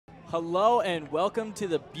Hello and welcome to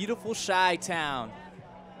the beautiful Chi-Town.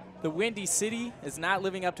 The Windy City is not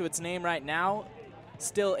living up to its name right now.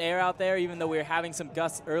 Still air out there, even though we were having some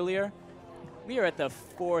gusts earlier. We are at the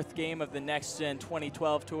 4th game of the NexGen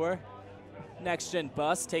 2012 Tour. NexGen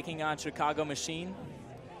Bus taking on Chicago Machine.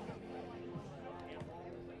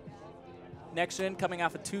 NexGen coming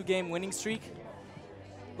off a 2-game winning streak,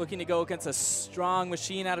 looking to go against a strong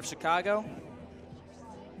Machine out of Chicago.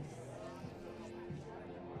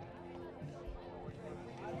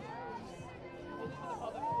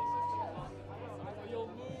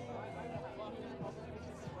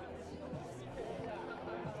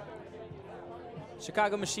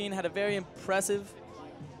 Chicago Machine had a very impressive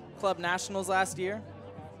Club Nationals last year.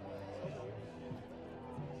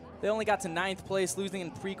 They only got to 9th place, losing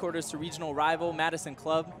in pre-quarters to regional rival Madison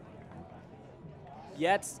Club.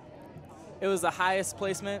 Yet, it was the highest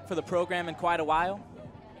placement for the program in quite a while.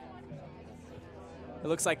 It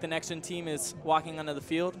looks like the NexGen team is walking onto the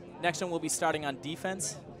field. NexGen will be starting on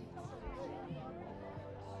defense.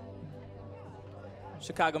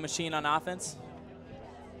 Chicago Machine on offense.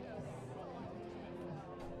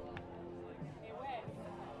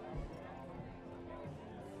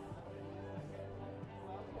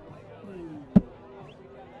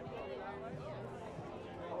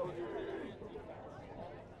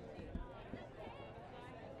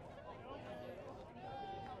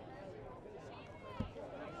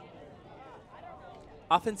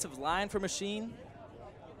 Offensive line for Machine,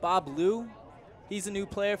 Bob Liu. He's a new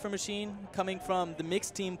player for Machine, coming from the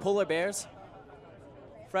mixed team Polar Bears.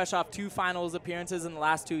 Fresh off 2 finals appearances in the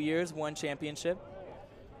last 2 years, 1 championship.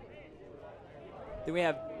 Then we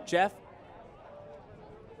have Jeff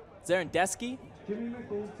Zarendesky,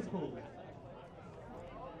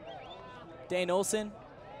 Dane Olson,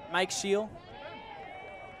 Mike Scheel.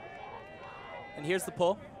 And here's the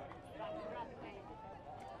pull.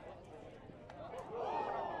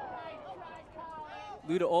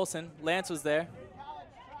 Luda Olson, Lance was there.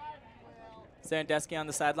 Zarendesky on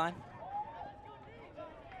the sideline.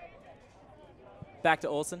 Back to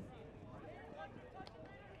Olson.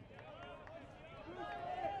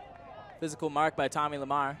 Physical mark by Tommy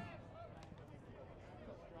Lamar.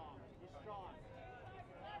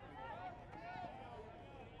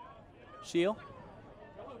 Scheel.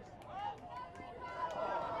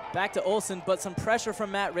 Back to Olson, but some pressure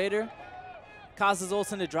from Matt Rader causes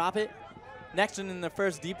Olson to drop it. NexGen in the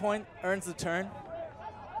first D point earns the turn.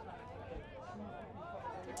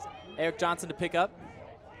 Eric Johnson to pick up.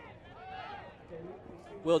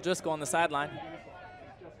 Will Driscoll on the sideline.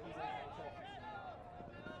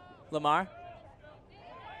 Lamar.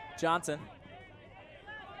 Johnson.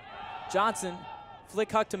 Johnson,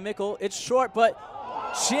 flick huck to Mickle. It's short, but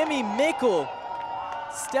Jimmy Mickle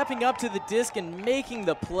stepping up to the disc and making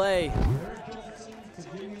the play.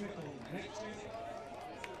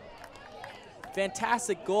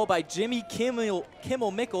 Fantastic goal by Jimmy Kimmel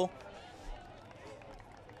Mickle.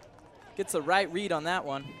 Gets the right read on that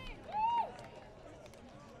one.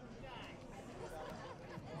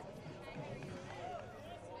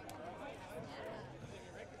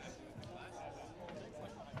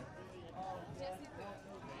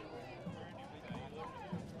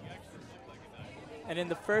 And in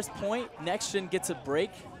the first point, NexGen gets a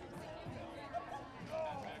break.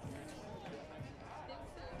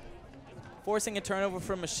 Forcing a turnover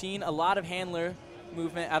from Machine, a lot of handler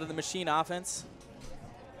movement out of the Machine offense.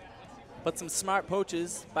 But some smart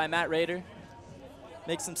poaches by Matt Rader.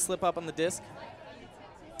 Makes him slip up on the disc.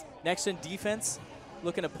 NexGen defense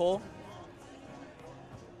looking to pull.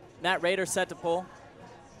 Matt Rader set to pull.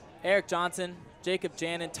 Eric Johnson, Jacob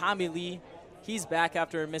Janin, Tommy Lee. He's back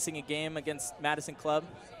after missing a game against Madison Club.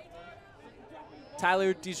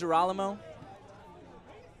 Tyler DiGirolamo.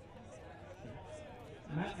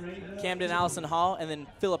 Camden Allison Hall, and then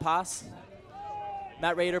Philip Haas.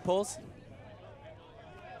 Matt Rader pulls.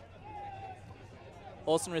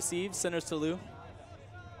 Olson receives, centers to Lou.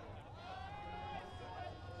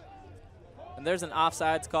 And there's an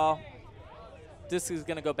offsides call. This is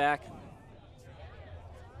going to go back.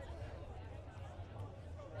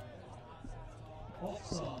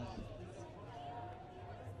 Offside.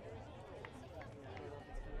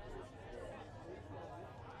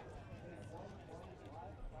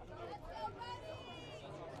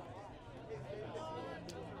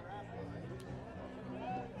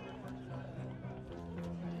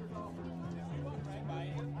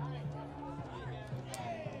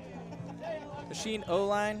 Machine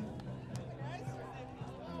O-line.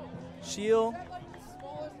 Scheel.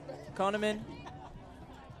 Koneman.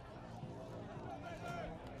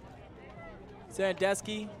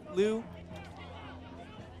 Zarendesky, Liu.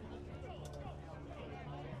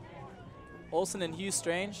 Olsen and Hughes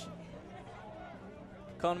Strange.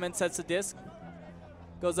 Koneman sets the disc.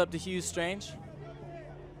 Goes up to Hughes Strange.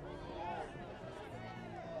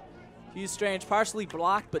 Hughes Strange partially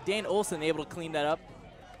blocked, but Dane Olsen able to clean that up.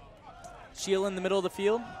 Shield in the middle of the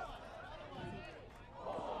field.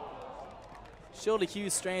 Shield to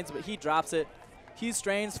Hughes Strange, but he drops it. Hughes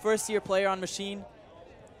Strange, first-year player on machine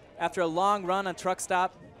after a long run on truck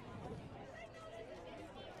stop.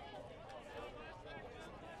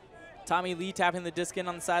 Tommy Lee tapping the disc in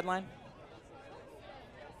on the sideline.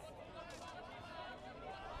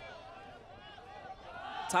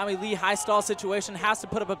 Tommy Lee, high stall situation, has to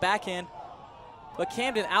put up a backhand. But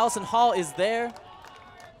Camden Allison Hall is there.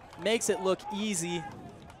 Makes it look easy.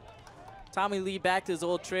 Tommy Lee back to his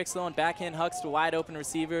old tricks, throwing backhand hucks to wide open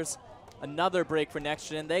receivers. Another break for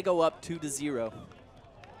NexGen. They go up 2-0.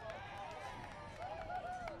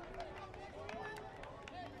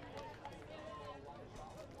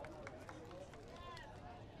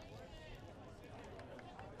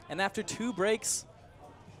 And after 2 breaks,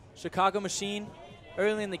 Chicago Machine,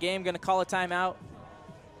 early in the game, going to call a timeout,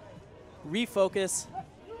 refocus,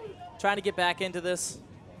 trying to get back into this.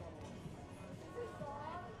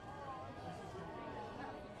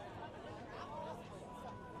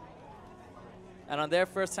 And on their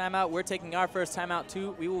first timeout, we're taking our first timeout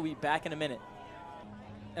too. We will be back in a minute.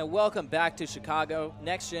 And welcome back to Chicago.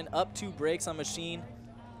 NexGen up 2 breaks on machine.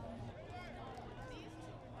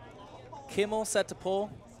 Kimmel set to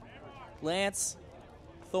pull. Lance,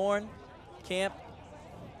 Thorne, Camp,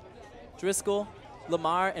 Driscoll,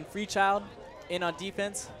 Lamar, and Freechild in on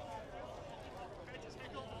defense.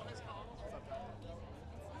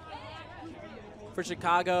 For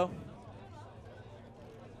Chicago,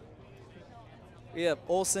 we have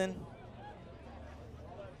Olsen,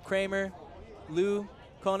 Kramer, Lou,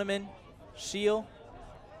 Koneman, Shield,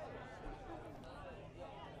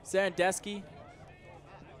 Zarandesky,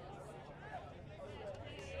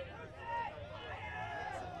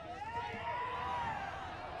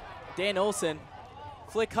 Dan Olsen,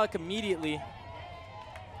 flick huck immediately.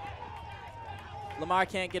 Lamar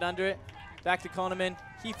can't get under it. Back to Koneman.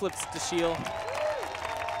 He flips to Shield.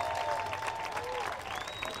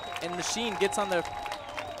 And Machine gets on the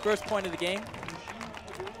first point of the game.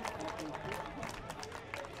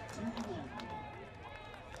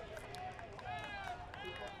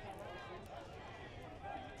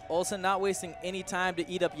 Olsen not wasting any time to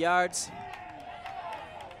eat up yards.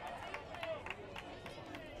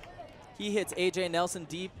 He hits AJ Nelson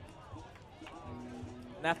deep.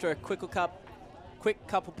 And after a quick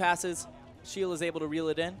couple passes, Shield is able to reel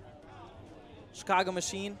it in. Chicago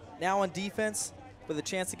Machine now on defense with a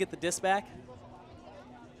chance to get the disc back.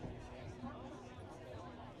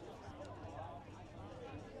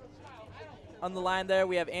 On the line there,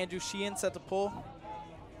 we have Andrew Sheehan set to pull.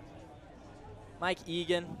 Mike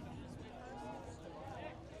Egan.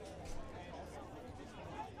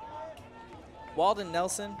 Walden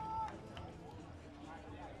Nelson.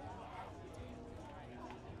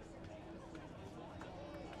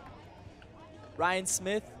 Ryan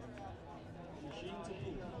Smith.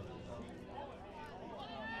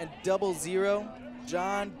 And 00,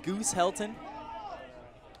 John Goose Helton.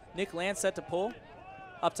 Nick Lance set to pull.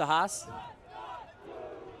 Up to Haas.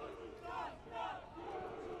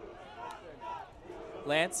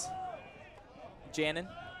 Lance. Janin.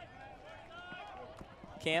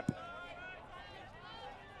 Camp.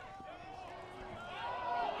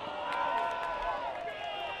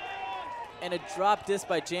 And a drop disc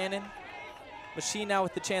by Janin. Machine now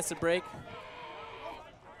with the chance to break.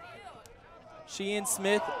 Sheehan,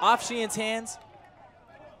 Smith, off Sheehan's hands.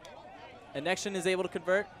 And NexGen is able to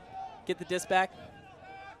convert, get the disc back.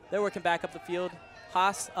 They're working back up the field.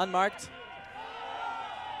 Haas, unmarked.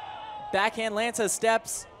 Backhand, Lance has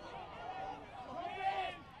steps.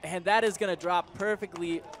 And that is going to drop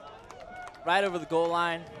perfectly right over the goal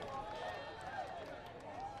line.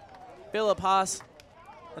 Philip Haas,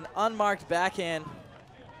 an unmarked backhand.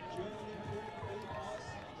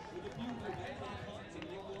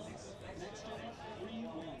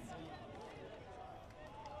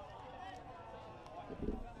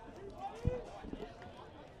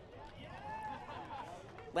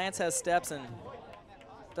 Lance has steps and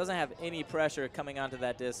doesn't have any pressure coming onto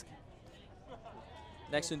that disc.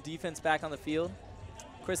 NexGen defense back on the field.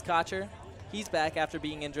 Chris Kocher, he's back after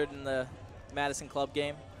being injured in the Madison Club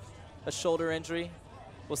game. A shoulder injury.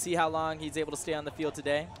 We'll see how long he's able to stay on the field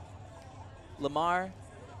today. Lamar,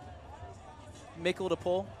 Mickle to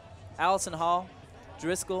pull. Allison Hall,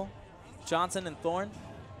 Driscoll, Johnson, and Thorne.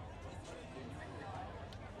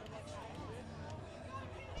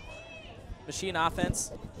 Machine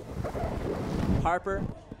offense. Harper,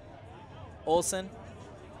 Olsen.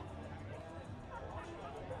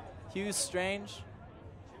 Hughes, Strange.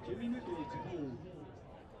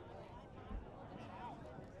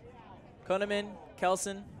 Koneman,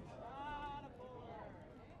 Kelson.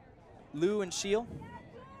 Liu and Shield.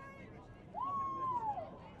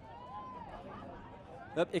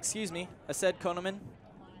 Oh, excuse me, I said Koneman.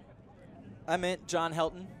 I meant John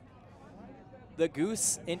Helton. The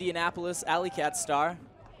Goose, Indianapolis Alley Cat star.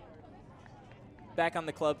 Back on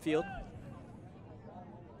the club field.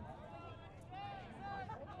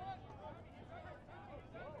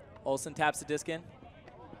 Olsen taps the disc in.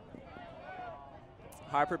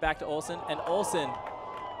 Harper back to Olsen, and Olsen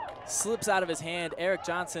slips out of his hand. Eric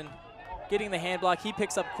Johnson getting the hand block. He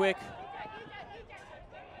picks up quick.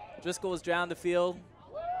 Driscoll is down the field,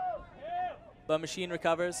 but Machine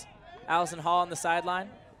recovers. Allison Hall on the sideline.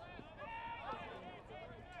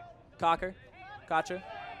 Kocher.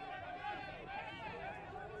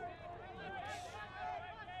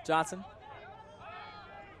 Johnson.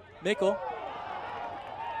 Mickle.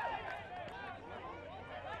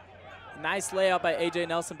 Nice layout by A.J.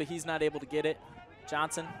 Nelson, but he's not able to get it.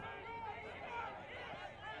 Johnson.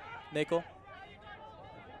 Mickle.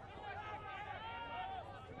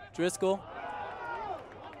 Driscoll.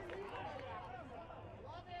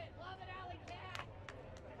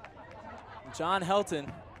 John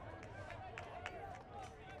Helton.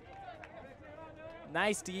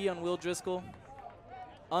 Nice D on Will Driscoll.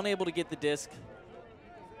 Unable to get the disc.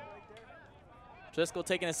 Driscoll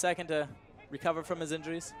taking a second to recover from his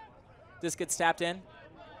injuries. Disc gets tapped in.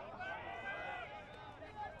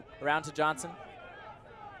 Around to Johnson.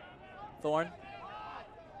 Thorne.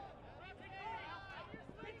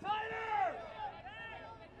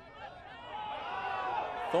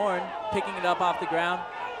 Thorne picking it up off the ground.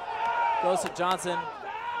 Goes to Johnson.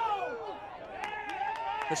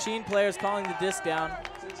 Machine players calling the disc down.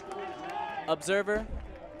 Observer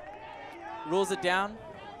rules it down.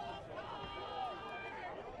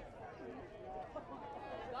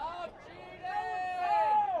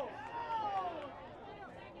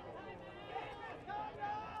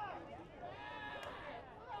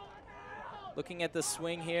 Looking at the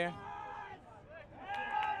swing here.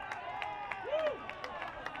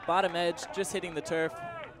 Bottom edge, just hitting the turf.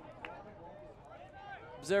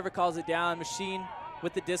 Observer calls it down. Machine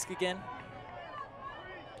with the disc again.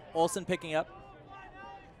 Olsen picking up.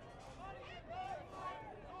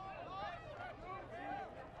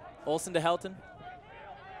 Olsen to Helton.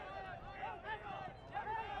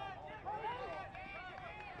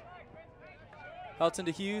 Helton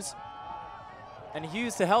to Hughes. And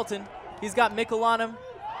Hughes to Helton. He's got Mickle on him.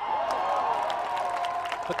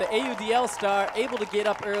 But the AUDL star able to get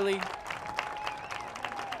up early.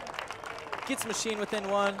 Gets Machine within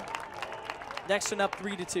one. NexGen up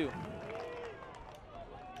 3-2.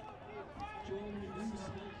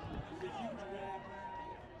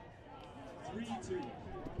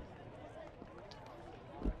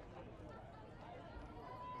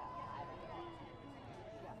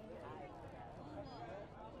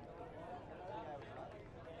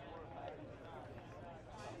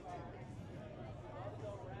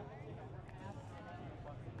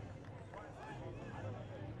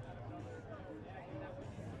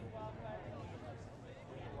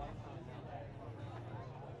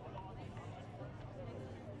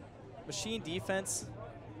 Machine defense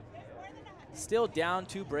still down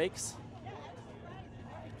 2 breaks.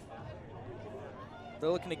 They're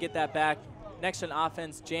looking to get that back. NexGen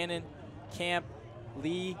offense, Janin, Camp,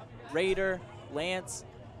 Lee, Raider, Lance,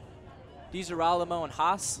 DiGirolamo, and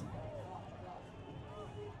Haas.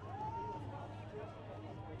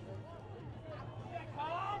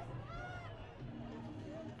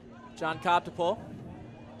 John Cobb to pull.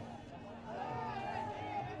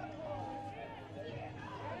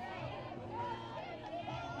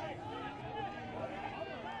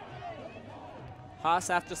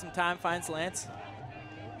 Haas, after some time, finds Lance.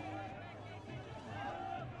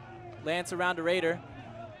 Lance around to Raider.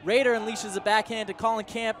 Raider unleashes a backhand to Colin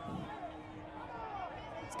Camp.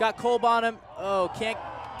 He's got Kolb on him. Oh,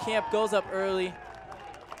 Camp goes up early.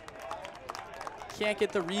 Can't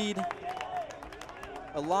get the read.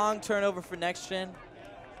 A long turnover for NexGen.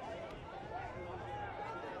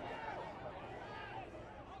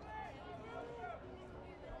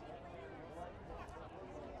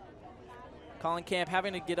 Colin Camp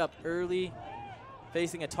having to get up early,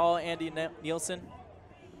 facing a tall Andy Nielsen.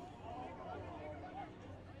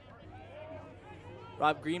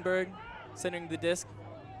 Rob Greenberg centering the disc.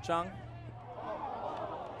 Chung.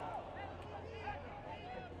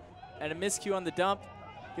 And a miscue on the dump.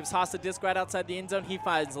 Gives Haas the disc right outside the end zone. He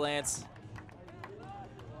finds Lance.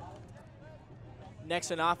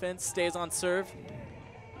 NexGen offense stays on serve.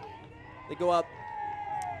 They go up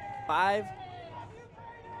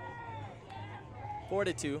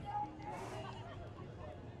 4-2.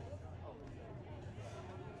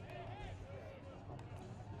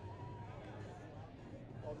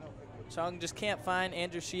 Chung just can't find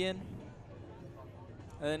Andrew Sheehan.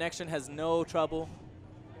 And the NexGen has no trouble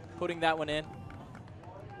putting that one in.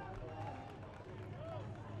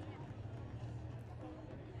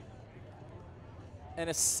 And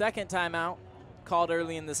a second timeout called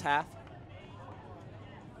early in this half.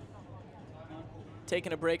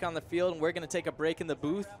 Taking a break on the field, and we're going to take a break in the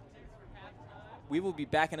booth. We will be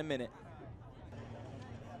back in a minute.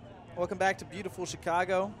 Welcome back to beautiful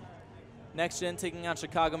Chicago. NexGen taking on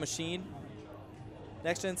Chicago Machine.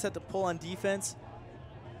 NexGen set to pull on defense.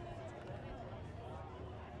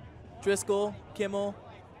 Driscoll, Kimmel,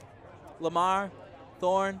 Lamar,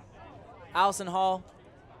 Thorne, Allison Hall,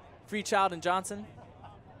 Freechild, and Johnson.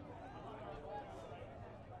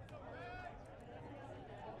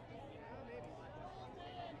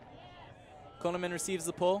 Koneman receives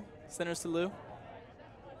the pull, centers to Lou.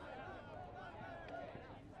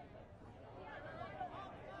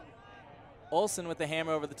 Olsen with the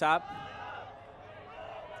hammer over the top.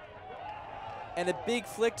 And a big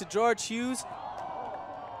flick to George Hughes.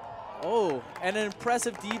 Oh, and an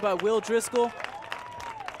impressive D by Will Driscoll.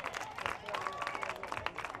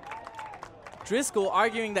 Driscoll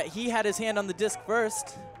arguing that he had his hand on the disc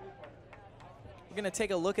first. We're going to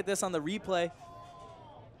take a look at this on the replay.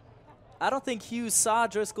 I don't think Hughes saw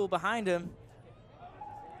Driscoll behind him.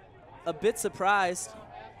 A bit surprised.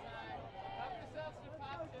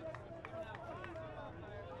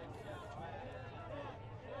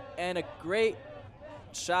 And a great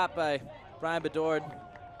shot by Brian Bedord.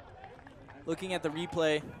 Looking at the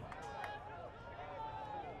replay,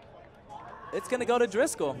 it's going to go to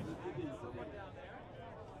Driscoll.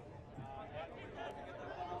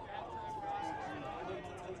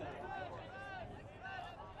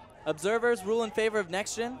 Observers rule in favor of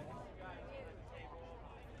NexGen.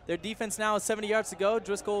 Their defense now is 70 yards to go.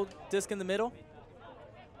 Driscoll disc in the middle.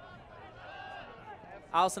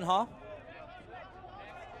 Allison Hall.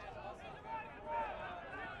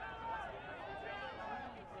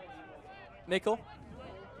 Mickle.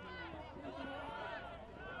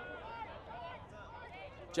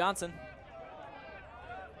 Johnson.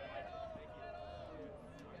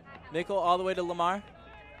 Mickle all the way to Lamar.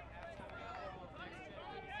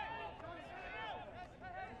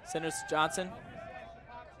 Centers Johnson.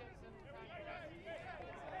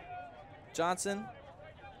 Johnson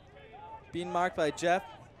being marked by Jeff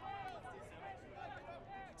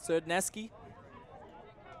Serdneski.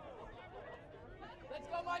 Let's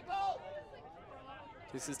go, Michael!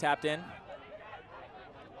 This is tapped in.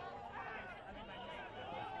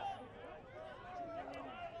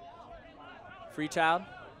 Freechild.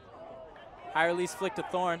 High release flick to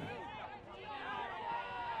Thorne.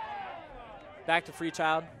 Back to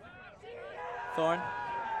Freechild. Thorne.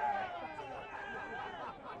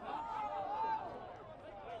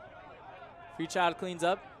 Freechild cleans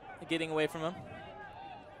up, getting away from him.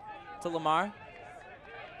 To Lamar.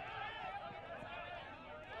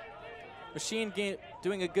 Machine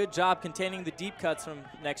doing a good job containing the deep cuts from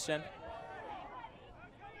NexGen.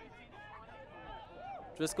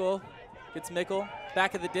 Driscoll gets Mickle,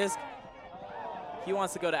 back of the disc. He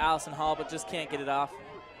wants to go to Allison Hall, but just can't get it off.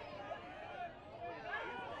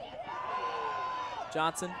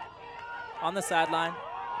 Johnson on the sideline.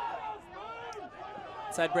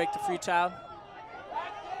 Side break to Freechild.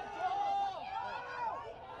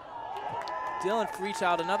 Dylan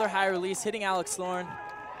Freechild, another high release, hitting Alex Thorne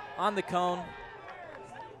on the cone.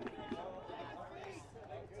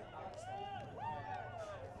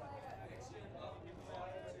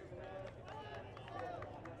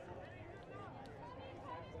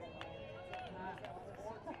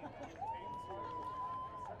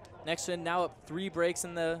 NexGen now up 3 breaks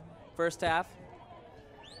in the first half.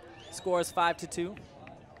 Score is 5-2.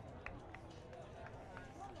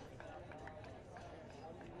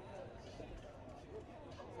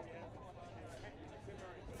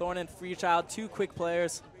 Thorne and Freechild, 2 quick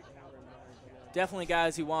players. Definitely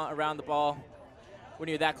guys you want around the ball when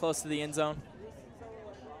you're that close to the end zone.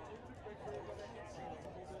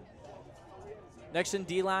 NexGen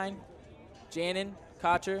D-line, Janin,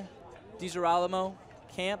 Kocher, DiGirolamo,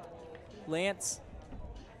 Camp, Lance,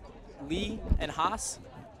 Lee, and Haas.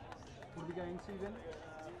 What are we going to then?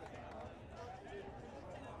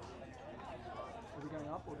 Are we going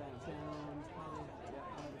up or down? Down.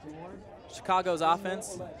 Chicago's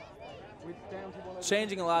offense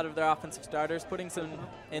changing a lot of their offensive starters, putting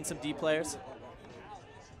in some D players.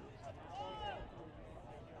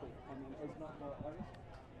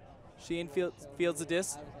 Sheehan fields the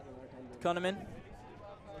disc. Koneman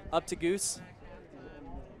up to Goose.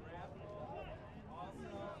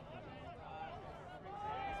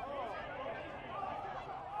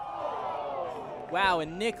 Wow,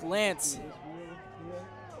 and Nick Lance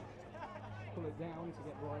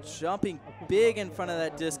jumping big in front of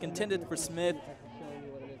that disc, intended for Smith.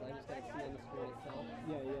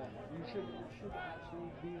 Yeah. You should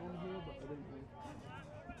actually be on here, but I didn't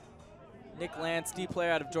think. Nick Lance, D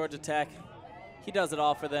player out of Georgia Tech. He does it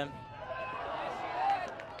all for them.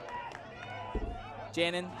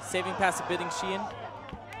 Janin saving past the bidding Sheehan.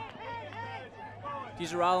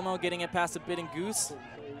 DiGirolamo getting it past the bidding Goose.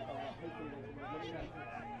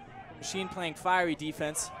 Machine playing fiery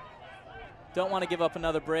defense. Don't want to give up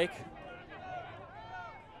another break.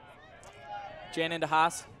 Janin to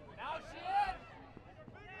Haas.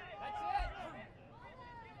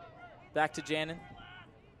 Back to Janin.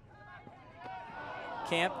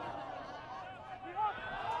 Camp.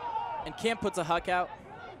 And Camp puts a huck out.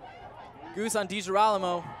 Goose on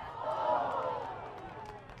DiGirolamo.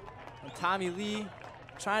 And Tommy Lee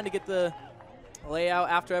trying to get the layout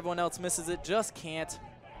after everyone else misses it, just can't.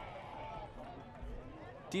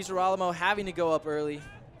 DiGirolamo having to go up early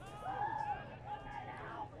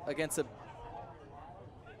against a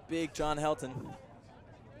big John Helton.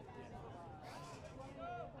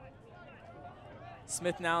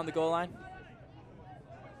 Smith now on the goal line.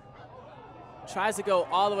 Tries to go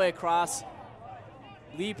all the way across.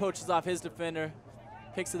 Lee poaches off his defender,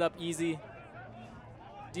 picks it up easy.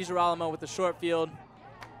 DiGirolamo with the short field,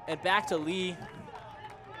 and back to Lee.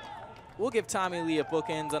 We'll give Tommy Lee a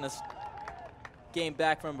bookends on his game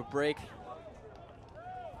back from a break.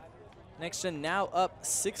 NexGen now up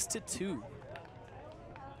 6-2.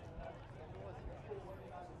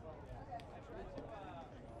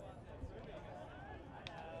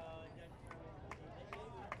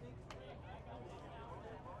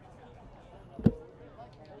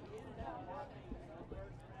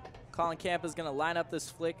 Colin Camp is going to line up this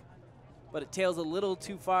flick, but it tails a little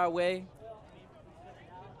too far away,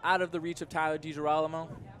 out of the reach of Tyler DiGirolamo.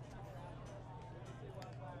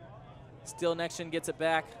 Still, NexGen gets it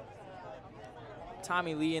back.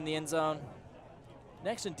 Tommy Lee in the end zone.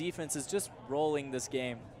 NexGen defense is just rolling this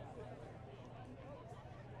game.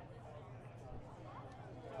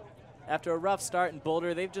 After a rough start in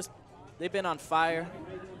Boulder, they've been on fire.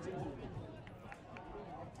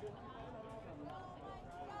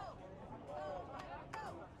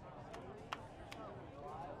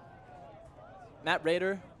 Matt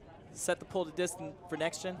Rader set the pull to distance for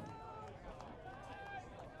NexGen.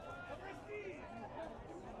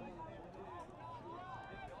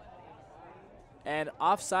 And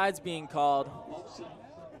offsides being called.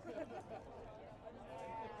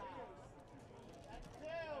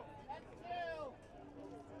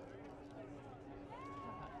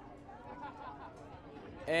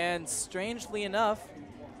 And strangely enough,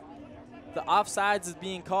 the offsides is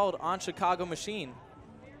being called on Chicago Machine.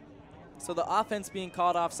 So the offense being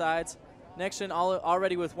called offsides. NexGen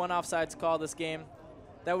already with one offsides call this game.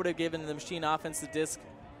 That would have given the Machine offense the disc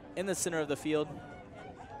in the center of the field.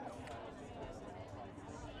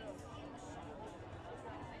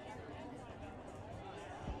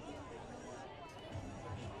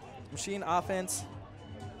 Machine offense,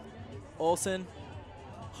 Olsen,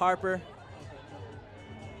 Harper,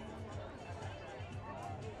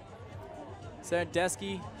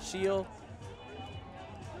 Sarandesky, Shield,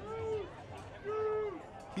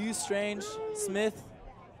 Hughes Strange, Smith,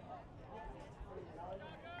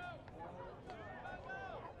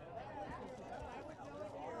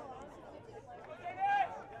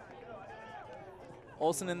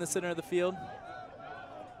 Olsen in the center of the field.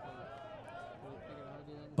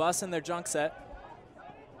 Bus in their junk set.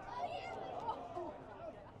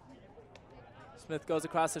 Smith goes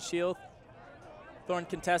across the shield. Thorne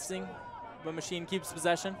contesting, but Machine keeps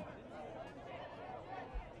possession.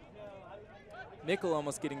 Mickle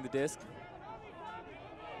almost getting the disc.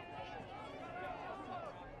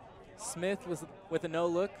 Smith with a no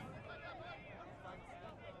look.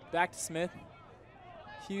 Back to Smith.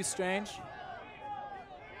 Hughes Strange.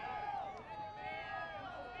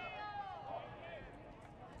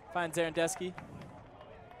 Finds Zarandesky.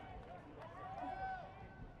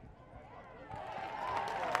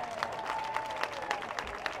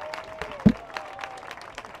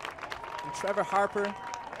 And Trevor Harper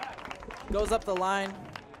goes up the line.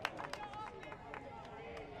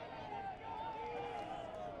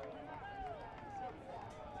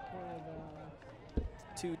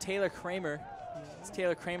 To Taylor Kramer. It's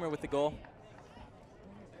Taylor Kramer with the goal.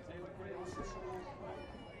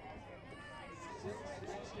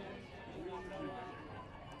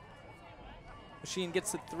 Machine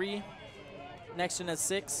gets to 3. NexGen has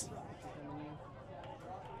 6.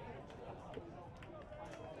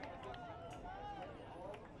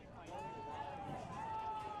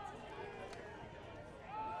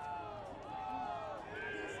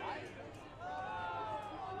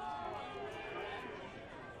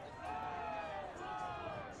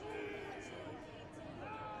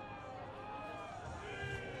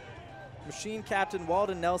 Machine captain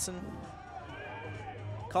Walden Nelson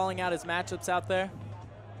calling out his matchups out there.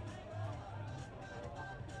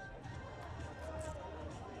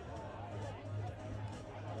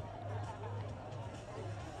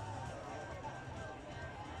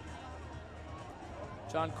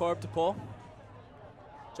 John Korb to pull.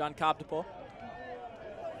 John Cobb to pull.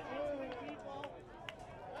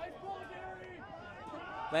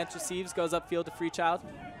 Lance receives, goes upfield to Freechild.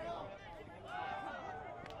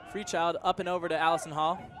 Freechild up and over to Allison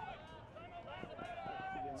Hall.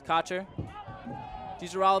 It's Kocher.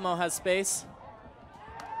 DiGirolamo has space,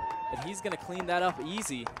 and he's going to clean that up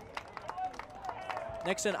easy.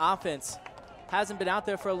 NexGen offense hasn't been out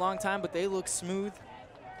there for a long time, but they look smooth.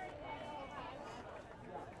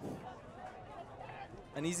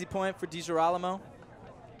 An easy point for DiGirolamo.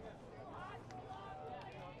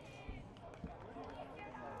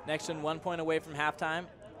 NexGen 1 point away from halftime,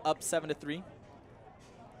 up 7-3.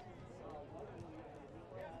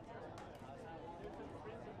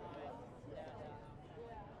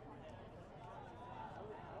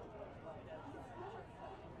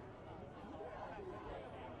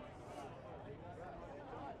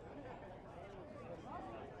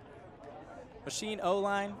 Machine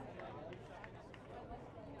O-line.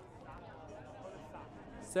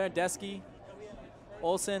 Serendesky,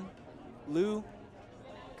 Olsen, Lou,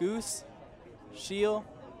 Goose, Shield,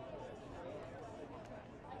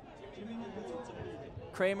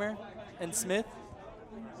 Kramer, and Smith.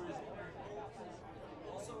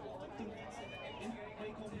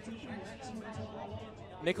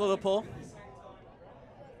 Mickle to pull.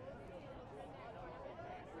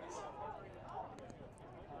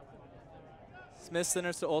 Smith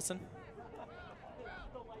centers to Olsen.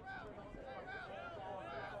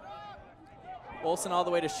 Olsen all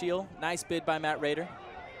the way to Shield. Nice bid by Matt Rader.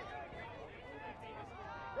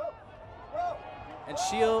 And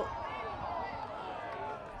Shield,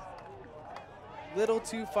 little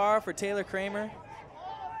too far for Taylor Kramer.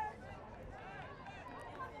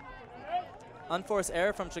 Unforced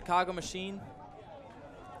error from Chicago Machine.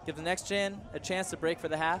 Give the NexGen a chance to break for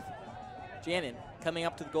the half. Janin coming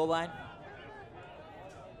up to the goal line.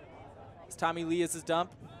 It's Tommy Lee as his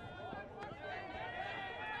dump.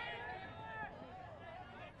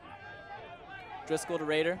 Driscoll to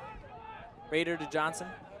Rader. Rader to Johnson.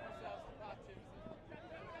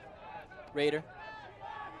 Rader.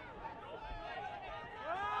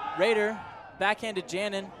 Rader, backhand to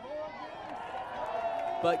Janin.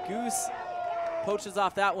 But Goose poaches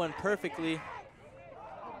off that one perfectly.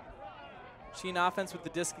 Sheen offense with the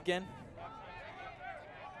disc again.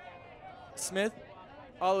 Smith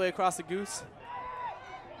all the way across the Goose.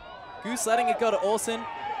 Goose letting it go to Olsen.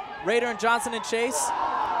 Rader and Johnson in chase.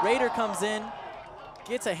 Rader comes in,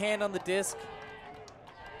 gets a hand on the disc,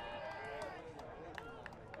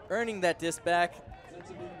 earning that disc back.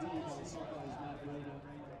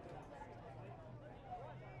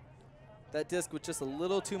 That disc with just a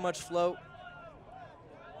little too much float.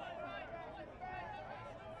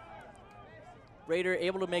 Rader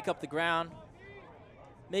able to make up the ground,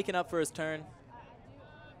 making up for his turn.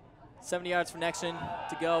 70 yards for NexGen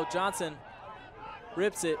to go. Johnson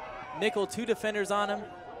rips it. Mickle, 2 defenders on him.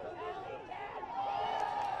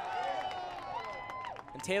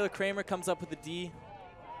 And Taylor Kramer comes up with the D.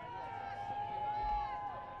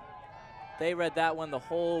 They read that one the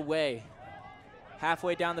whole way.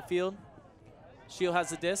 Halfway down the field, Shield has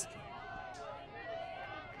the disc.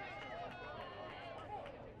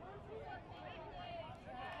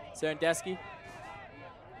 Serendesky.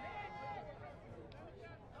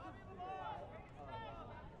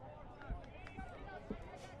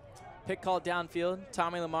 Pick called downfield.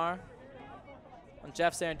 Tommy Lamar on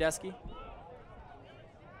Jeff Serendesky.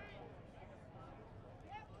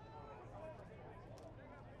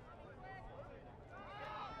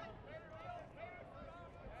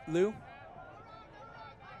 Lou.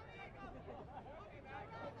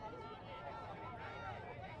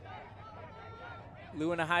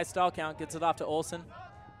 Lou in a high stall count, gets it off to Olsen.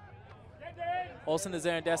 Olsen to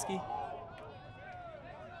Serendesky.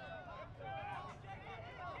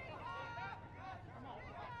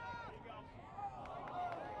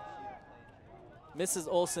 Misses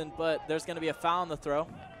Olsen, but there's going to be a foul on the throw.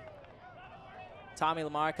 Tommy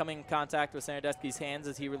Lamar coming in contact with Sandusky's hands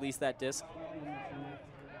as he released that disc.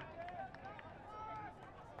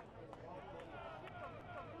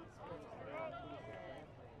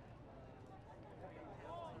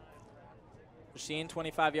 Machine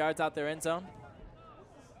 25 yards out their end zone.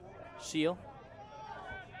 Shield.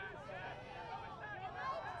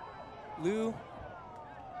 Lou,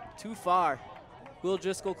 too far. Will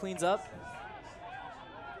Driscoll cleans up.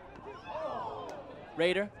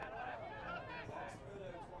 Raider.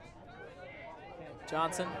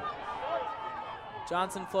 Johnson.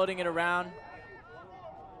 Johnson floating it around.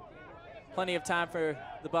 Plenty of time for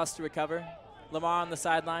the bus to recover. Lamar on the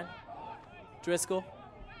sideline. Driscoll.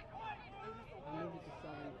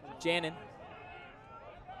 Janin.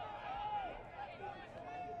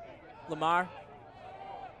 Lamar.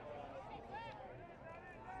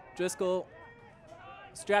 Driscoll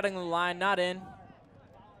straddling the line, not in.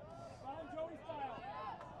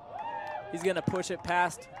 He's going to push it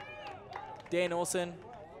past Dane Olson.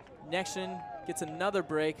 NexGen gets another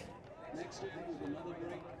break. NexGen with another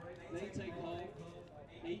break. They take home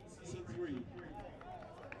 8-3.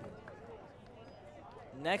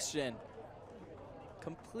 NexGen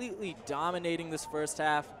completely dominating this first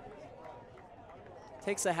half.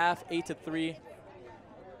 Takes a half 8-3.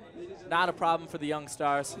 Not a problem for the Young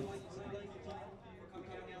Stars.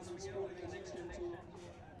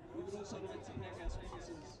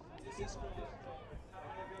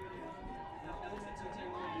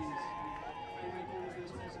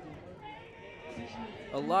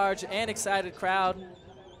 A large and excited crowd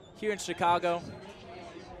here in Chicago.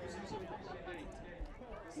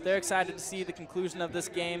 They're excited to see the conclusion of this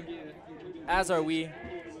game, as are we.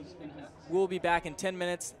 We'll be back in 10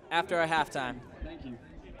 minutes after our halftime. Thank you.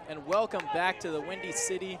 And welcome back to the Windy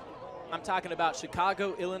City. I'm talking about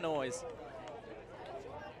Chicago, Illinois.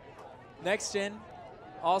 NexGen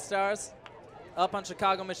All-Stars up on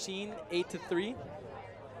Chicago Machine 8-3.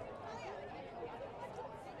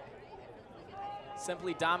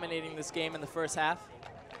 Simply dominating this game in the first half.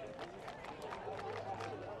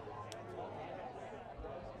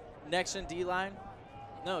 NexGen D-line.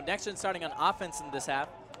 No, NexGen starting on offense in this half.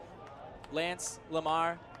 Lance,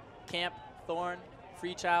 Lamar, Camp, Thorne,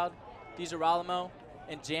 Freechild, DiGirolamo,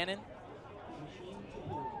 and Janin.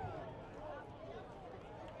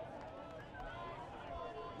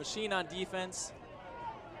 Machine on defense.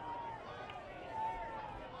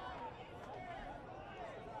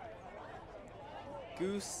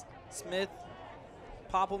 Goose, Smith,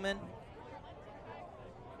 Poppelman.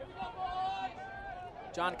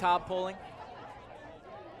 John Cobb pulling.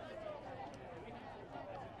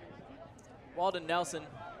 Walden Nelson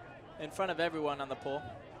in front of everyone on the pull.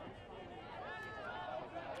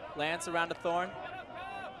 Lance around to Thorne.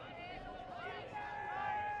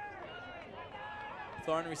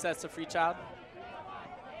 Thorne resets to Freechild.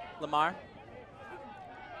 Lamar.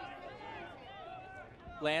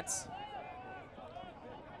 Lance.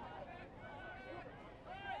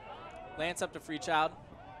 Lance up to Freechild.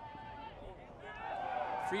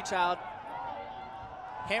 Freechild.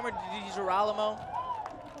 Hammered to DiGirolamo.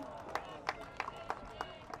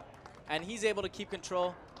 And he's able to keep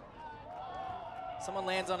control. Someone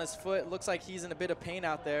lands on his foot. Looks like he's in a bit of pain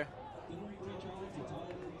out there.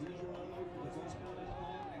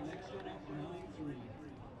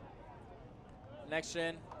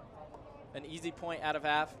 NexGen, an easy point out of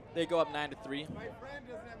half. They go up 9-3. My friend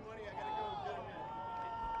doesn't have money. I gotta go get him.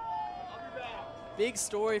 I'll be back. Big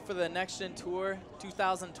story for the NexGen Tour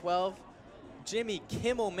 2012. Jimmy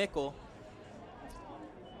Kimmel Mickle.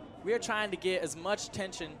 We are trying to get as much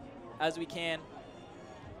attention as we can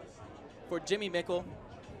for Jimmy Mickle.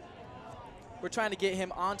 We're trying to get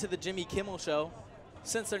him onto the Jimmy Kimmel Show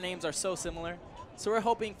since their names are so similar. So we're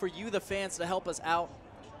hoping for you, the fans, to help us out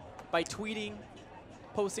by tweeting,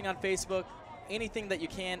 posting on Facebook, anything that you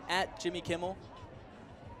can at Jimmy Kimmel.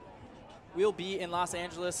 We'll be in Los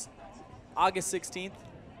Angeles August 16th.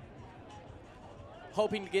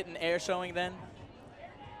 Hoping to get an air showing then.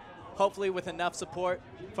 Hopefully with enough support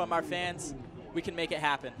from our fans, we can make it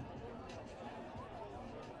happen.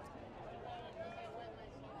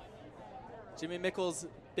 Jimmy Mickle's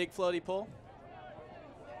big floaty pull.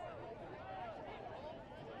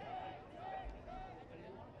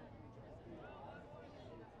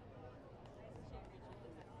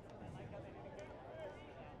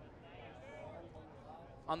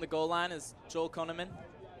 On the goal line is Joel Koneman.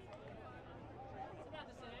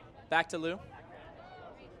 Back to Lou.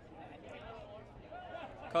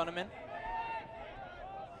 Koneman.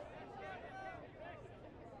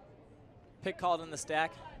 Pick called in the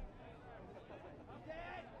stack.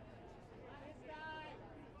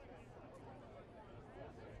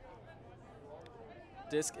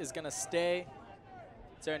 Disc is going to stay.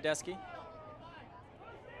 Serendesky.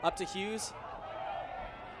 Up to Hughes.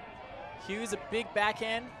 Hughes, a big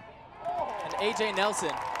backhand. And A.J.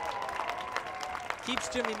 Nelson keeps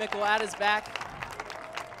Jimmy Mickle at his back.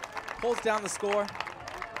 Pulls down the score.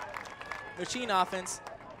 Machine offense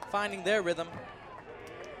finding their rhythm.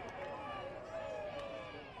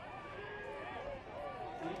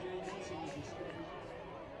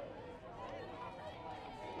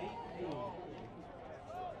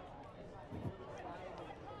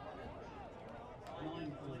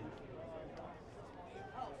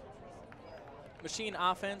 Machine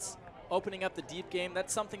offense, opening up the deep game.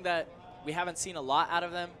 That's something that we haven't seen a lot out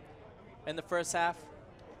of them in the first half.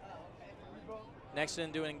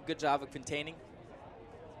 NexGen doing a good job of containing.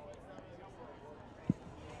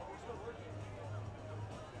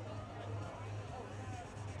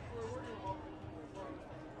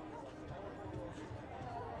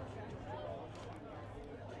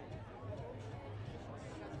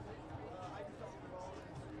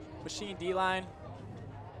 Machine D-line.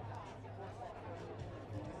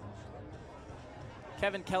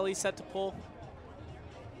 Kevin Kelly set to pull.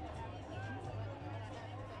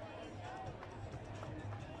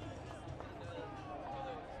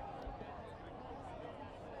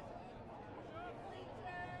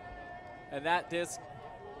 And that disc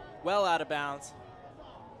well out of bounds.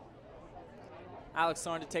 Alex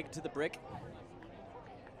Thorne to take it to the brick.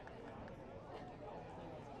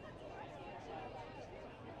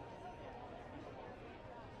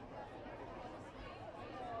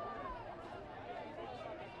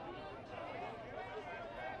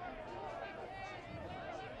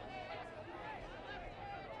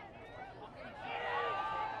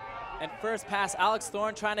 And first pass, Alex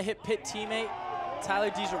Thorne trying to hit pit teammate Tyler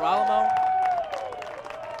DiGirolamo.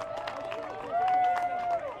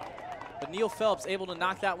 But Neil Phelps able to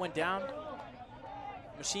knock that one down.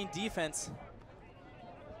 Machine defense.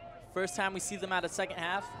 First time we see them out of second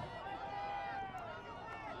half.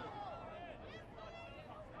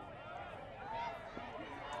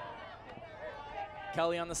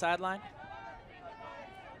 Kelly on the sideline.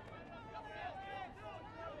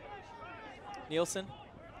 Nielsen.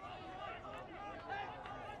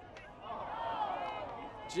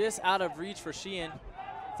 Just out of reach for Sheehan.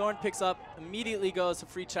 Thorne picks up, immediately goes to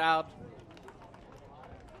free child.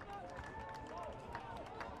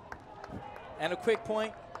 And a quick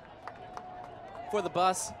point for the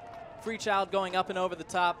bus. Free child going up and over the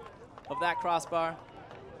top of that crossbar.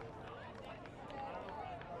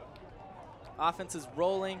 Offense is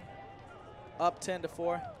rolling, up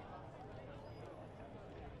 10-4.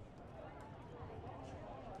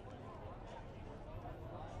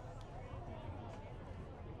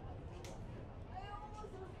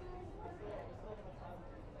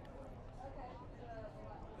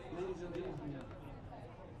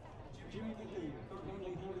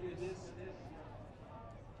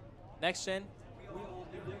 NexGen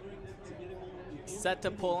set to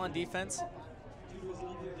pull on defense.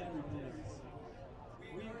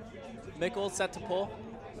 Mickles set to pull.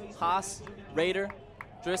 Haas, Raider,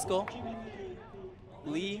 Driscoll,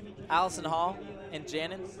 Lee, Allison Hall, and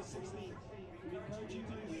Janin.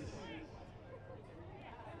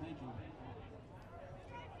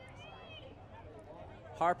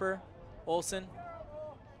 Harper, Olsen.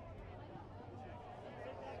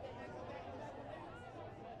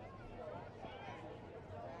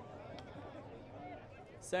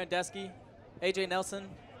 Serendesky, A.J. Nelson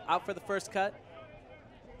out for the first cut.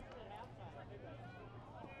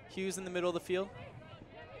 Hughes in the middle of the field.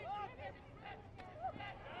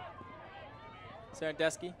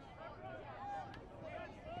 Serendesky.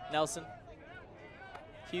 Nelson.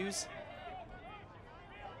 Hughes.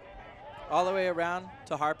 All the way around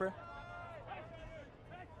to Harper.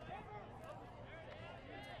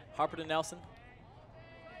 Harper to Nelson.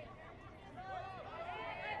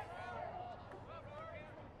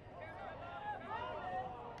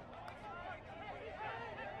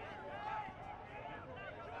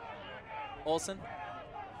 Olsen.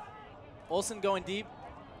 Olsen going deep,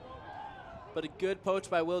 but a good poach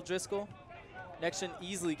by Will Driscoll. NexGen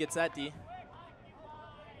easily gets that D.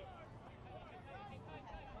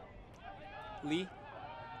 Lee.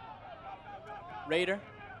 Raider.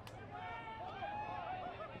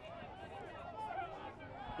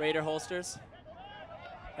 Raider holsters.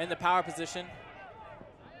 In the power position.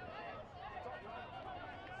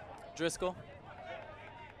 Driscoll.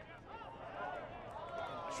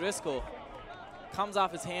 Driscoll comes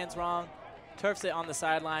off his hands wrong, turfs it on the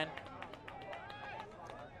sideline.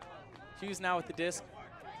 Hughes now with the disc.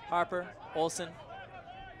 Harper, Olsen.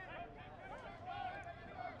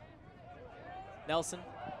 Nelson.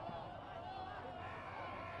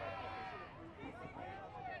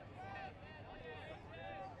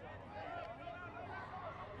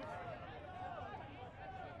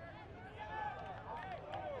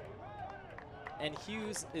 And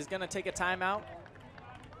Hughes is going to take a timeout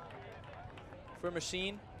for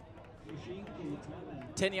Machine.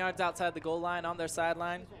 10 yards outside the goal line on their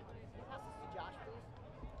sideline.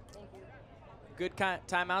 Good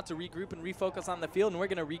timeout to regroup and refocus on the field, and we're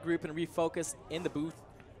going to regroup and refocus in the booth.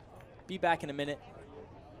 Be back in a minute.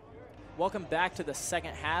 Welcome back to the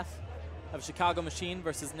second half of Chicago Machine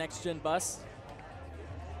versus NexGen Bus.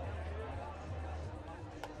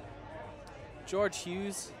 George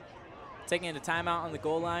Hughes taking a timeout on the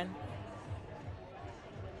goal line.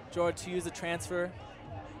 George Hughes, a transfer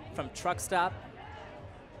from Truck Stop.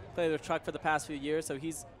 Played with Truck for the past few years, so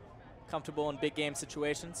he's comfortable in big game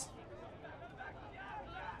situations.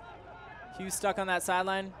 Hughes stuck on that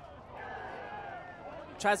sideline.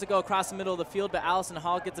 Tries to go across the middle of the field, but Allison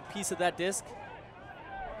Hall gets a piece of that disc.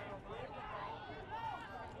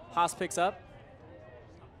 Haas picks up.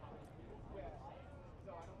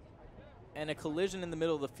 And a collision in the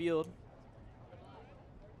middle of the field.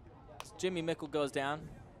 Jimmy Mickle goes down.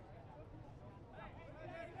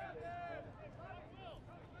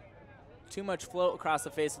 Too much float across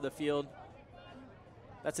the face of the field.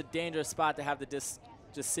 That's a dangerous spot to have the disc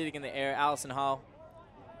just sitting in the air. Allison Hall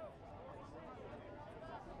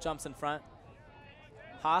jumps in front.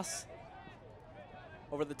 Haas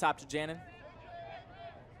over the top to Janin.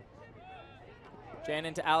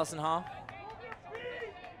 Janin to Allison Hall.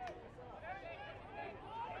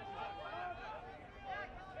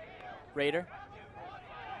 Raider.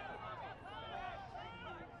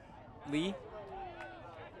 Lee.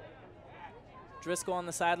 Driscoll on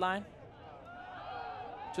the sideline.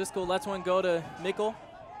 Driscoll lets one go to Mickle.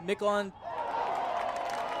 Mickle on.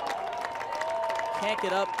 Can't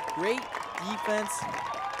get up. Great defense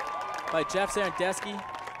by Jeff Zarandeski.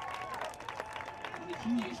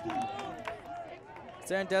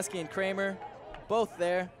 Zarandeski and Kramer both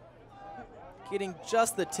there. Getting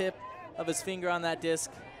just the tip of his finger on that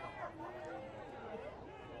disc.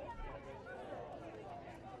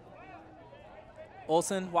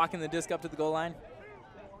 Olsen walking the disc up to the goal line.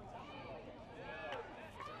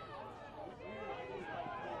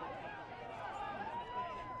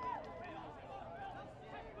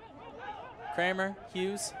 Kramer,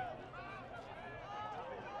 Hughes.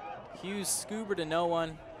 Hughes scuba to no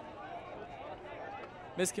one.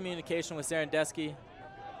 Miscommunication with Zarandeski.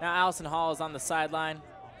 Now Allison Hall is on the sideline.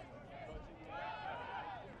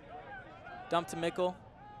 Dump to Mickle.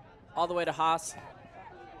 All the way to Haas.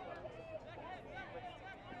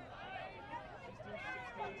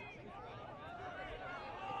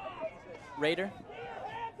 Raider.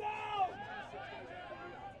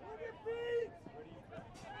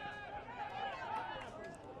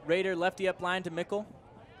 Raider lefty up line to Mickle.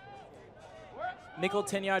 Mickle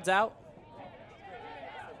 10 yards out.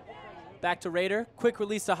 Back to Raider. Quick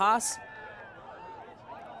release to Haas.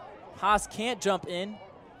 Haas can't jump in.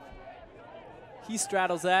 He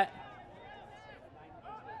straddles that.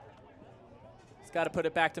 He's got to put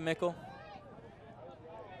it back to Mickle.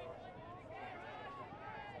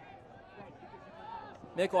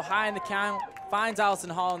 Mickle high in the count, finds Allison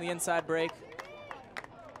Hall on the inside break.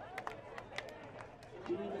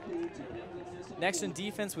 NexGen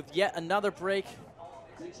defense with yet another break.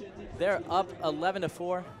 They're up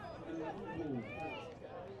 11-4.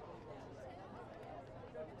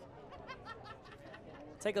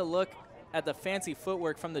 Take a look at the fancy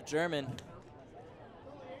footwork from the German.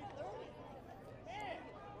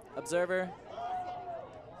 Observer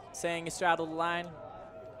saying he straddled the line.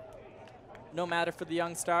 No matter for the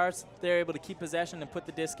young stars, they're able to keep possession and put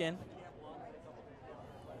the disc in.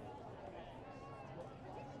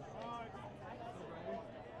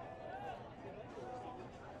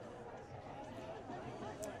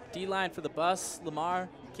 D-line for the bus, Lamar,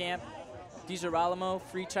 Camp, DiGirolamo,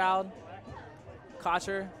 Freechild,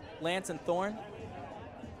 Kocher, Lance, and Thorne.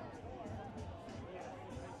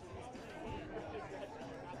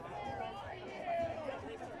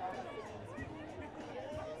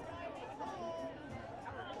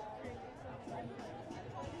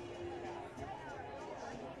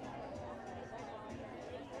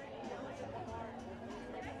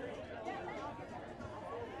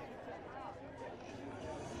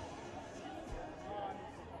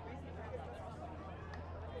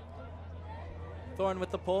 Thorne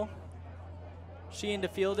with the pull. Sheehan to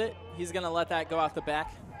field it. He's going to let that go off the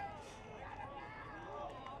back.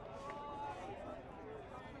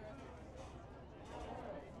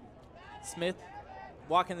 Smith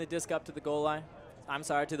walking the disc up to the goal line. I'm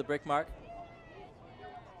sorry, to the brick mark.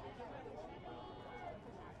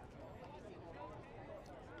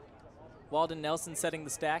 Walden Nelson setting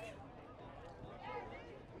the stack.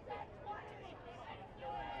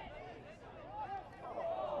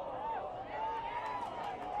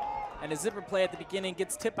 And a zipper play at the beginning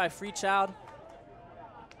gets tipped by Freechild.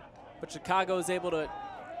 But Chicago is able to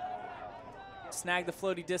snag the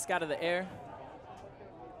floaty disc out of the air.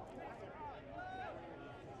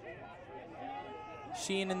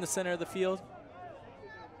 Sheehan in the center of the field.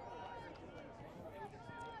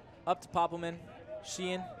 Up to Poppelman.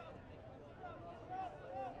 Sheehan.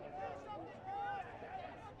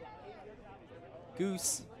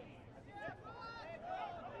 Goose.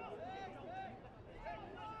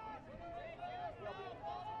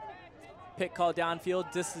 Pick call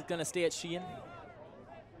downfield. Disc is going to stay at Sheehan.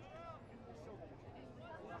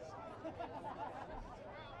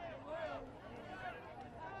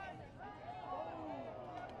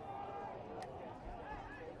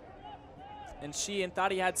 And Sheehan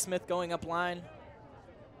thought he had Smith going up line.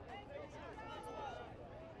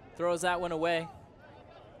 Throws that one away.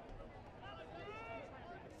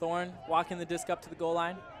 Thorne walking the disc up to the goal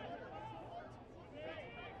line.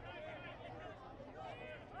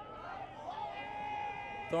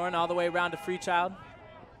 Thorne all the way around to Freechild.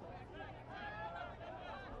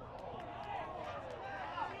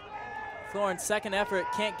 Thorne's second effort,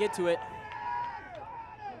 can't get to it.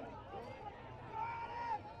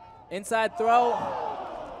 Inside throw,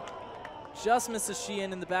 just misses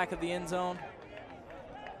Sheehan in the back of the end zone.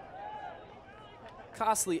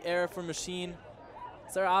 Costly error for Machine.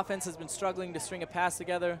 As their offense has been struggling to string a pass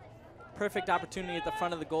together. Perfect opportunity at the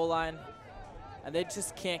front of the goal line, and they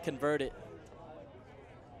just can't convert it.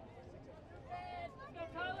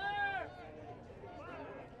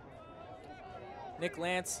 Nick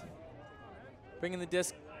Lance bringing the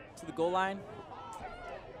disc to the goal line.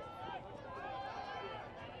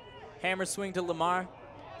 Hammer swing to Lamar.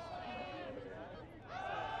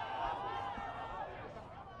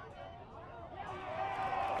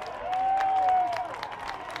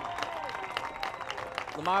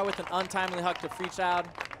 Lamar with an untimely huck to Freechild.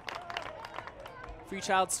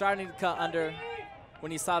 Freechild starting to cut under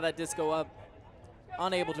when he saw that disc go up.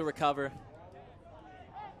 Unable to recover.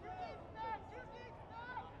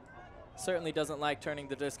 Certainly doesn't like turning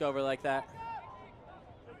the disc over like that.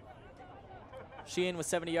 Sheehan with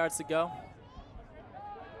 70 yards to go.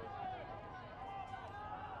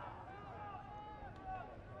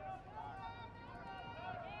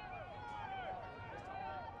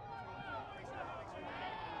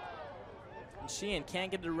 And Sheehan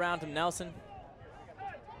can't get it around to Nelson.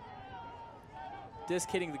 Disc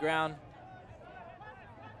hitting the ground.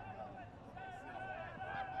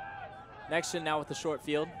 NexGen now with the short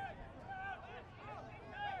field.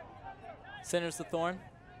 Centers to Thorne.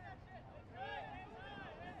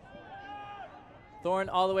 Thorne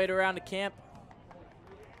all the way around to Camp.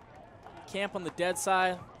 Camp on the dead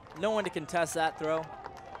side. No one to contest that throw.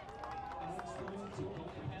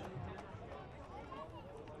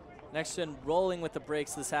 NexGen rolling with the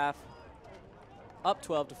breaks this half. Up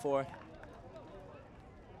 12-4.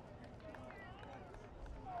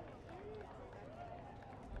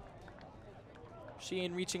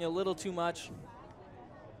 Sheehan reaching a little too much.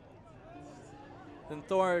 Then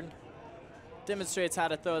Thorne demonstrates how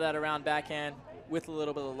to throw that around backhand with a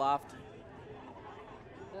little bit of loft.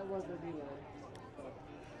 That was the D-line.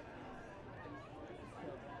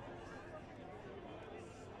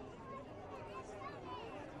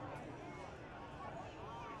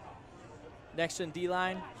 NexGen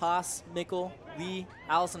D-line, Haas, Mickle, Lee,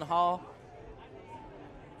 Allison Hall,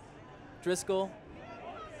 Driscoll,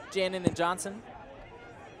 Janin, and Johnson.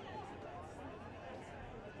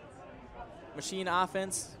 Machine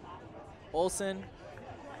offense, Olsen,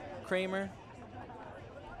 Kramer,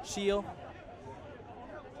 Shield,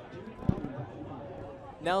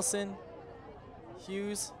 Nelson,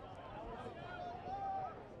 Hughes,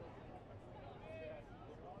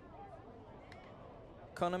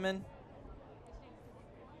 Koneman,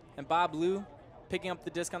 and Bob Liu picking up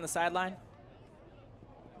the disc on the sideline.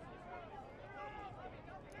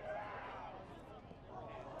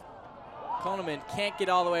 Koneman can't get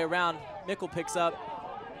all the way around. Mickle picks up.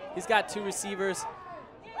 He's got two receivers.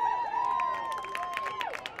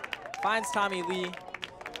 Finds Tommy Lee,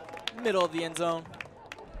 middle of the end zone.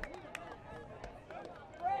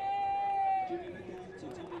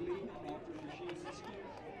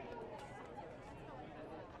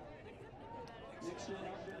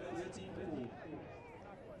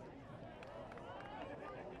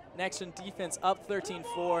 NexGen defense up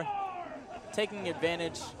 13-4, taking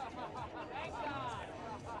advantage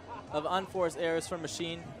of unforced errors from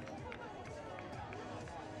Machine.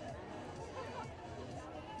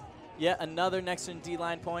 Yet another NexGen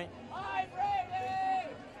D-line point.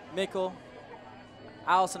 Mickle,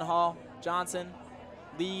 Allison Hall, Johnson,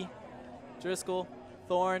 Lee, Driscoll,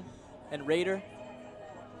 Thorne, and Rader.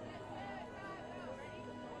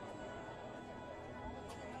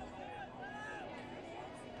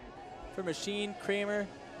 for Machine, Kramer,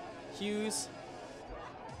 Hughes,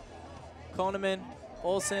 Koneman,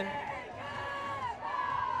 Olsen,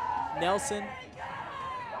 Nelson,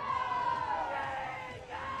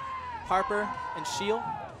 Harper, and Shield.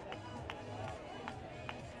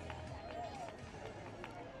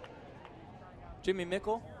 Jimmy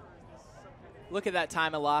Mickle. Look at that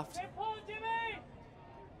time aloft.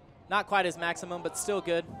 Not quite his maximum, but still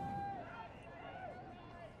good.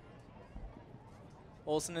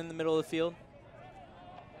 Olsen in the middle of the field.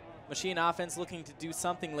 Machine offense looking to do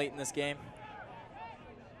something late in this game.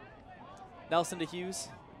 Nelson to Hughes.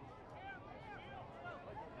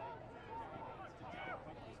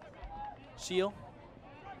 Shield.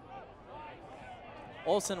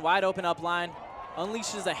 Olsen wide open up line.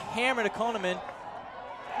 Unleashes a hammer to Koneman.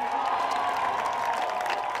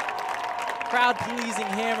 Crowd pleasing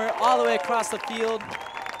hammer all the way across the field.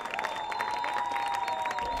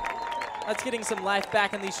 That's getting some life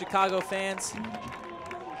back in these Chicago fans.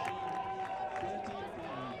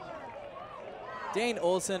 Dane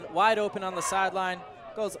Olsen wide open on the sideline.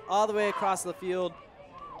 Goes all the way across the field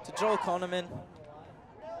to Joel Koneman.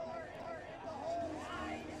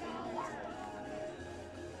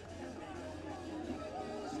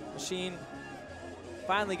 Machine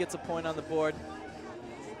finally gets a point on the board.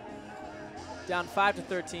 Down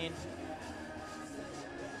 5-13.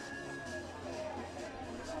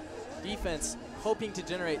 Defense hoping to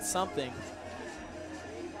generate something.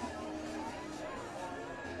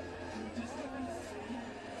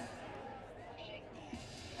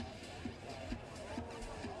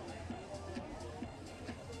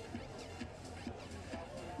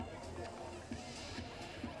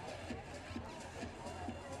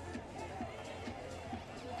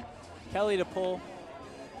 Kelly to pull.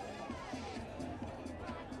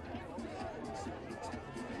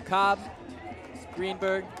 Cobb,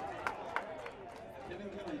 Greenberg.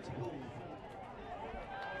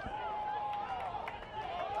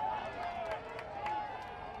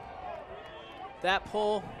 That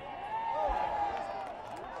pull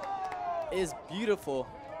is beautiful.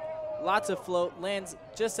 Lots of float, lands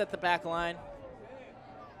just at the back line,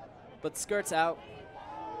 but skirts out.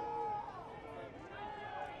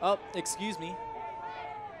 Oh, excuse me.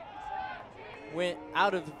 Went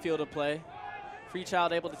out of the field of play.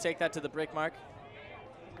 Freechild able to take that to the break mark.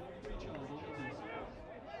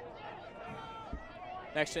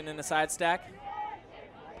 NexGen in the side stack.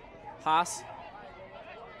 Haas.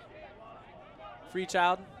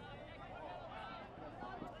 Freechild.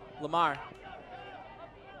 Lamar.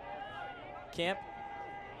 Camp.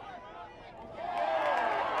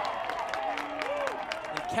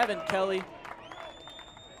 And Kevin Kelly.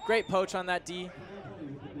 Great poach on that D.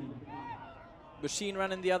 Machine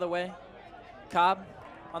running the other way. Cobb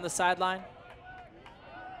on the sideline.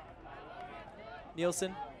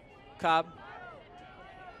 Nielsen, Cobb.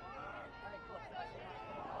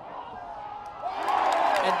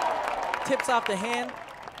 And tips off the hand.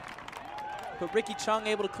 But Ricky Chung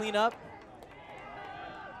able to clean up.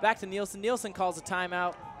 Back to Nielsen. Nielsen calls a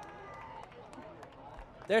timeout.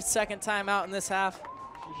 Their second timeout in this half.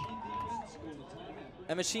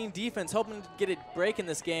 And Machine defense hoping to get a break in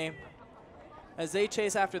this game. As they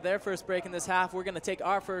chase after their first break in this half, we're going to take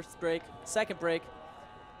our first break, second break.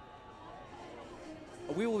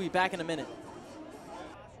 We will be back in a minute.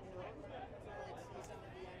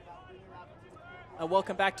 And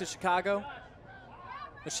welcome back to Chicago.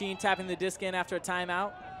 Machine tapping the disc in after a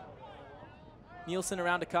timeout. Nielsen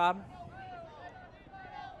around to Cobb.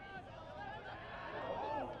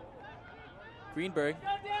 Greenberg.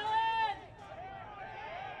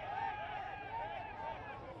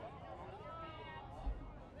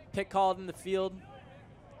 Pick called in the field.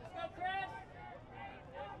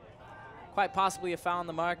 Quite possibly a foul on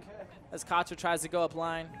the mark as Kotcher tries to go up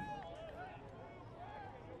line.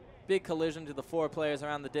 Big collision to the 4 players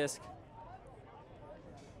around the disc.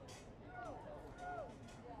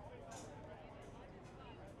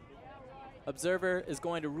 Observer is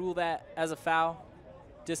going to rule that as a foul.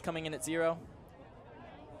 Disc coming in at 0.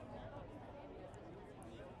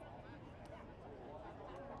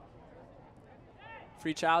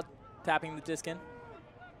 Freechild tapping the disc in.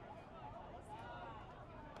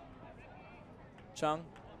 Chung.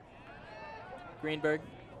 Greenberg.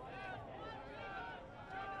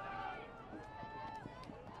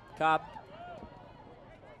 Cobb.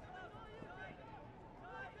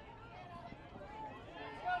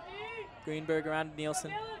 Greenberg around to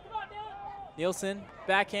Nielsen. Nielsen,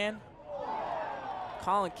 backhand.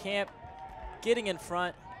 Colin Camp getting in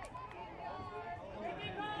front.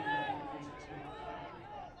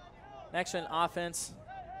 NexGen offense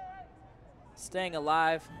staying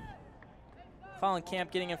alive. Colin Camp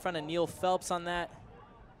getting in front of Neil Phelps on that.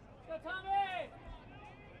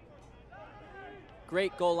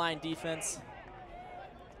 Great goal line defense.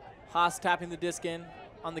 Haas tapping the disc in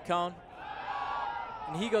on the cone.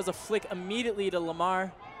 And he goes a flick immediately to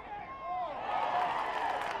Lamar.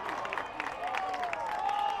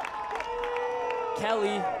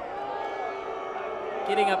 Kelly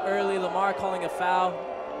getting up early, Lamar calling a foul,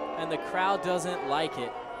 and the crowd doesn't like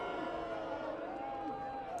it.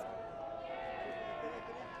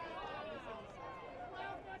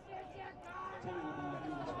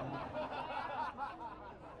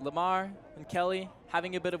 Lamar and Kelly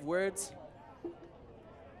having a bit of words,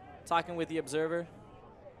 talking with the observer.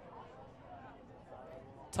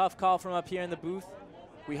 Tough call from up here in the booth.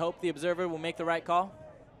 We hope the observer will make the right call.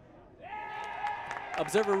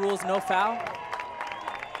 Observer rules no foul.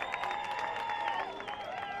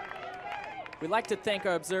 We'd like to thank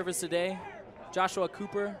our observers today, Joshua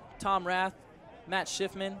Cooper, Tom Rath, Matt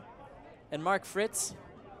Schiffman, and Mark Fritz.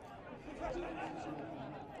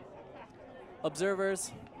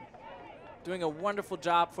 Observers doing a wonderful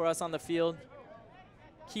job for us on the field,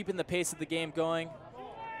 keeping the pace of the game going,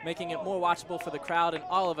 making it more watchable for the crowd and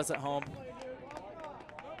all of us at home.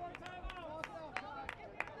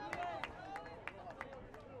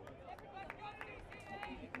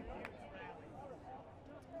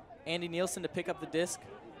 Andy Nielsen to pick up the disc.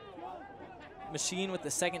 Machine with the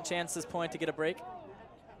second chance this point to get a break.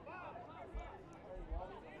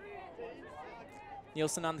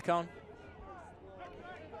 Nielsen on the cone.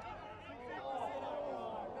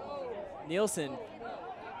 Nielsen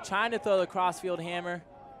trying to throw the crossfield hammer,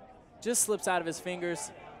 just slips out of his fingers.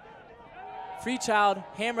 Freechild,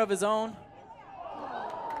 hammer of his own.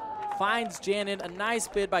 Finds Janet, a nice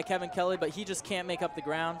bid by Kevin Kelly, but he just can't make up the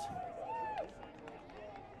ground.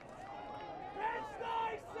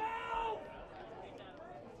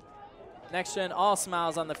 NexGen all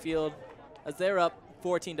smiles on the field as they're up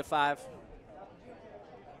 14-5.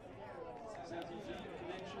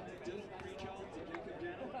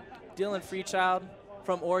 Dylan Freechild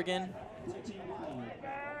from Oregon,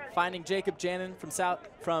 finding Jacob Janin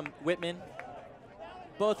from Whitman,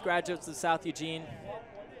 both graduates of South Eugene.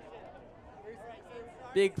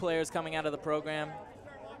 Big players coming out of the program,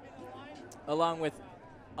 along with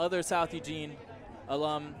other South Eugene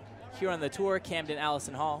alum here on the tour, Camden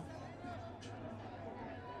Allison Hall.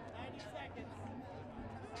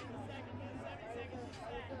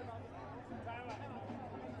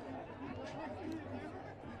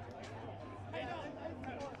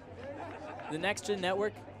 The NexGen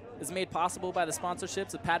Network is made possible by the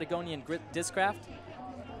sponsorships of Patagonia and Discraft.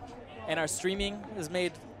 And our streaming is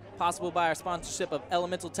made possible by our sponsorship of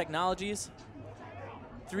Elemental Technologies.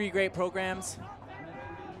 3 great programs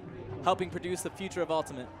helping produce the future of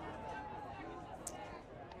Ultimate.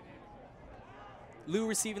 Lou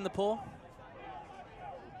receiving the pull.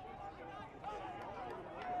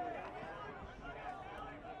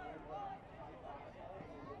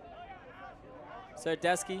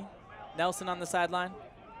 Sardesky. Nelson on the sideline.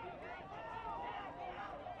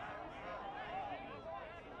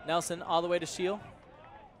 Nelson all the way to Shield.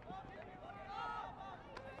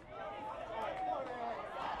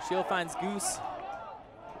 Shield finds Goose.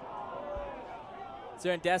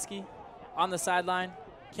 Zarendesky on the sideline.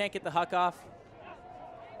 Can't get the huck off.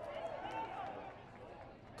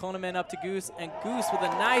 Koneman up to Goose, and Goose with a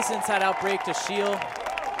nice inside-out break to Shield.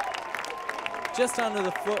 Just under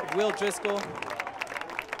the foot of Will Driscoll.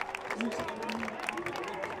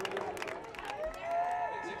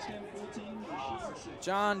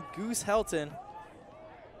 John Goose Helton.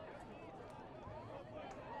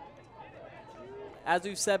 As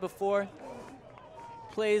we've said before,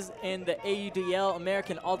 plays in the AUDL,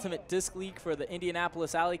 American Ultimate Disc League, for the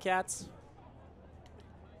Indianapolis Alley Cats.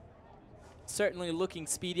 Certainly looking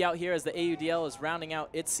speedy out here as the AUDL is rounding out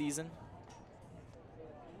its season.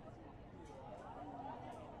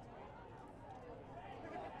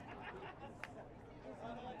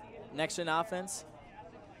 NexGen offense.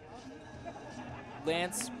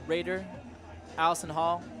 Lance, Rader, Allison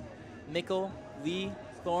Hall, Mickle, Lee,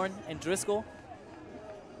 Thorne, and Driscoll.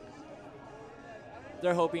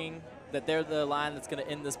 They're hoping that they're the line that's going to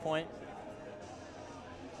end this point.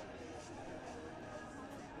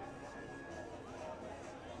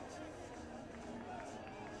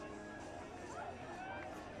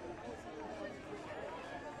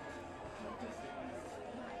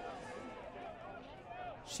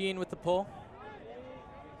 Sheehan with the pull.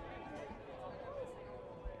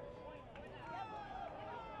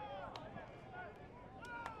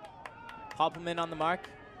 Hoppelman on the mark.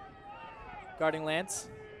 Guarding Lance.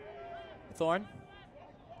 Thorne.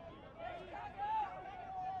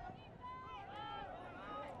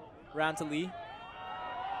 Round to Lee.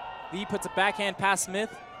 Lee puts a backhand past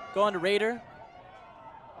Smith. Going to Raider.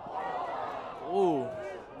 Ooh,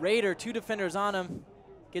 Raider, 2 defenders on him.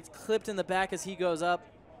 Gets clipped in the back as he goes up.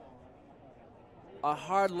 A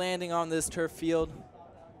hard landing on this turf field.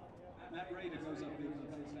 Matt Raider goes up big and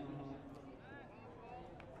comes down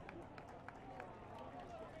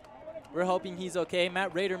hard. We're hoping he's okay.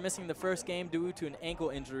 Matt Raider missing the first game due to an ankle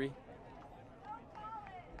injury.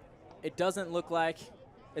 It doesn't look like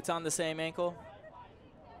it's on the same ankle.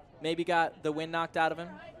 Maybe got the wind knocked out of him.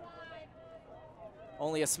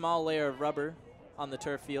 Only a small layer of rubber on the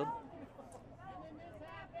turf field.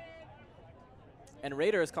 And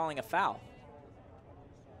Raider is calling a foul.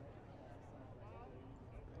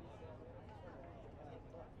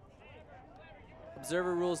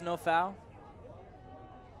 Observer rules no foul.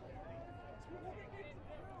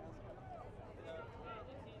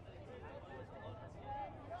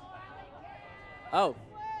 Oh.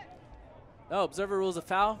 No, observer rules a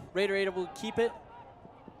foul. Raider able to keep it.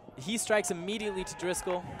 He strikes immediately to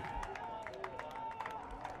Driscoll.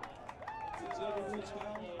 Observer rules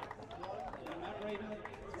foul. And Matt Raider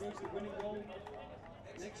throws the winning goal.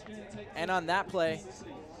 NexGen takes And on that play,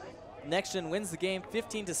 NexGen wins the game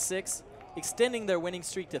 15-6, extending their winning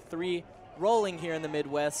streak to 3, rolling here in the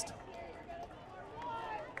Midwest.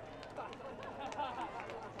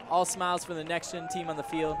 All smiles for the NexGen team on the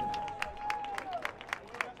field.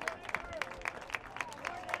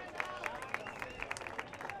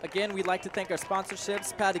 Again, we'd like to thank our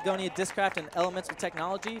sponsorships, Patagonia Discraft and Elemental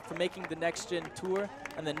Technology, for making the NexGen Tour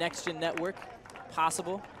and the NexGen Network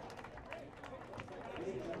possible.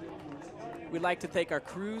 We'd like to thank our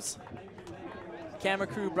crews, camera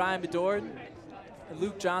crew Brian Bedord and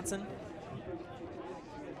Luke Johnson,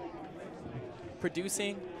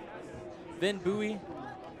 producing Vin Bowie,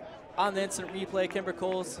 on the instant replay Kimber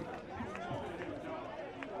Coles,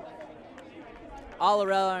 all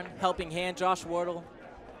around helping hand Josh Wardle,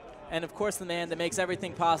 and of course the man that makes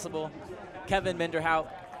everything possible, Kevin Minderhout.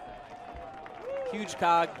 Huge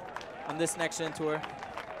cog on this NexGen Tour.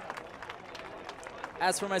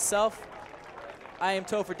 As for myself, I am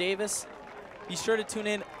Topher Davis. Be sure to tune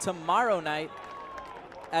in tomorrow night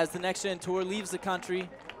as the NexGen Tour leaves the country,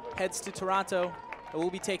 heads to Toronto, and we'll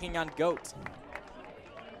be taking on GOAT.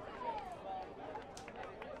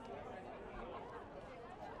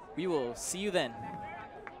 We will see you then.